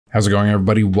How's it going,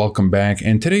 everybody? Welcome back.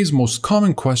 And today's most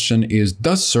common question is,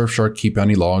 does Surfshark keep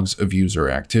any logs of user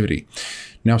activity?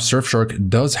 Now, Surfshark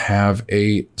does have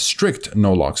a strict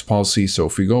no logs policy. So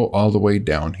if we go all the way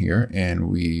down here and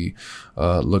we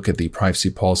look at the privacy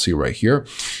policy right here,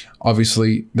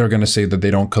 obviously they're going to say that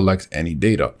they don't collect any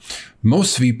data.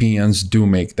 Most VPNs do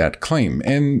make that claim,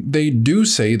 and they do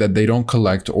say that they don't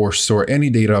collect or store any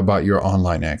data about your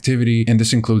online activity. And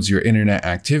this includes your internet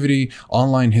activity,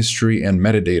 online history, and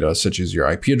metadata such as your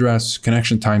IP address,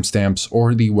 connection timestamps,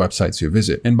 or the websites you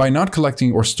visit. And by not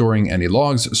collecting or storing any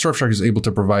logs, Surfshark is able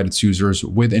to provide its users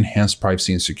with enhanced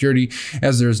privacy and security,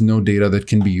 as there is no data that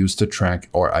can be used to track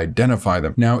or identify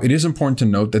them. Now, it is important to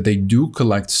note that they do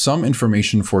collect some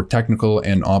information for technical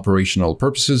and operational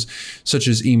purposes, such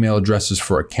as email addresses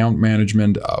for account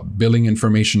management, billing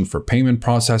information for payment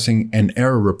processing, and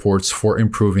error reports for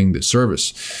improving the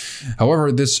service. However,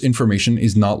 this information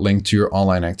is not linked to your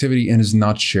online activity and is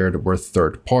not shared with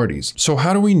third parties. So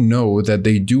how do we know that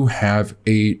they do have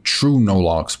a true no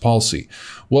logs policy?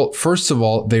 Well, first of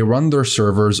all, they run their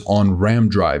servers on RAM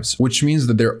drives, which means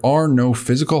that there are no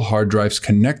physical hard drives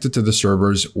connected to the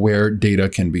servers where data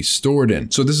can be stored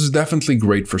in. So this is definitely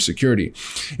great for security.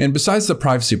 And besides the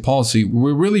privacy policy,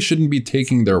 we really shouldn't be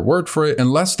taking their word for it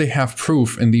unless they have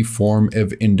proof in the form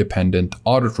of independent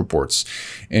audit reports.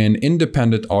 And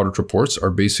independent audit reports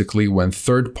are basically when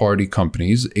third-party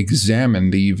companies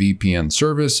examine the VPN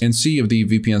service and see if the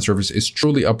VPN service is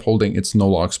truly upholding its no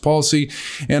logs policy,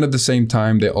 and at the same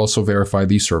time they also verify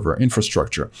the server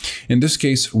infrastructure. In this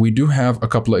case, we do have a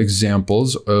couple of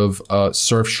examples of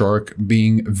Surfshark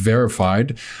being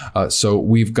verified. So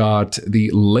we've got the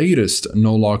latest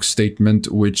no log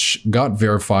statement, which got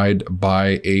verified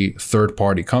by a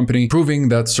third-party company, proving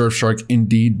that Surfshark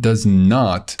indeed does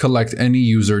not collect any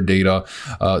user data.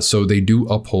 So they do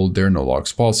uphold their no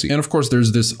logs policy. And of course,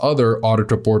 there's this other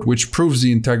audit report which proves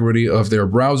the integrity of their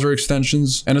browser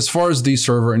extensions. And as far as the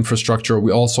server infrastructure,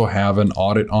 we also have an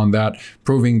audit on that,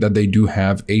 proving that they do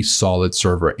have a solid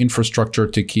server infrastructure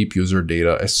to keep user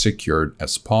data as secured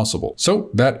as possible. So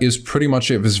that is pretty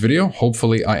much it for this video.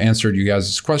 Hopefully I answered you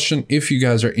guys' question. If you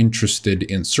guys are interested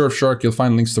in Surfshark, you'll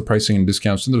find links to pricing and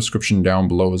discounts in the description down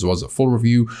below, as well as a full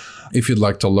review if you'd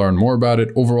like to learn more about it.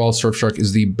 Overall, Surfshark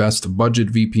is the best budget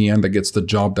VPN that gets the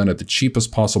job done at the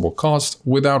cheapest possible cost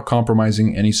without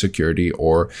compromising any security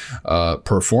or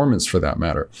performance for that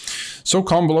matter. So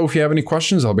comment below if you have any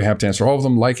questions. I'll be happy to answer all of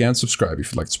them. Like and subscribe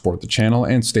if you'd like to support the channel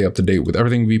and stay up to date with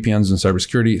everything VPNs and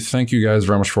cybersecurity. Thank you guys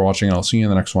very much for watching, and I'll see you in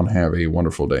the next one. Have a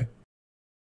wonderful day.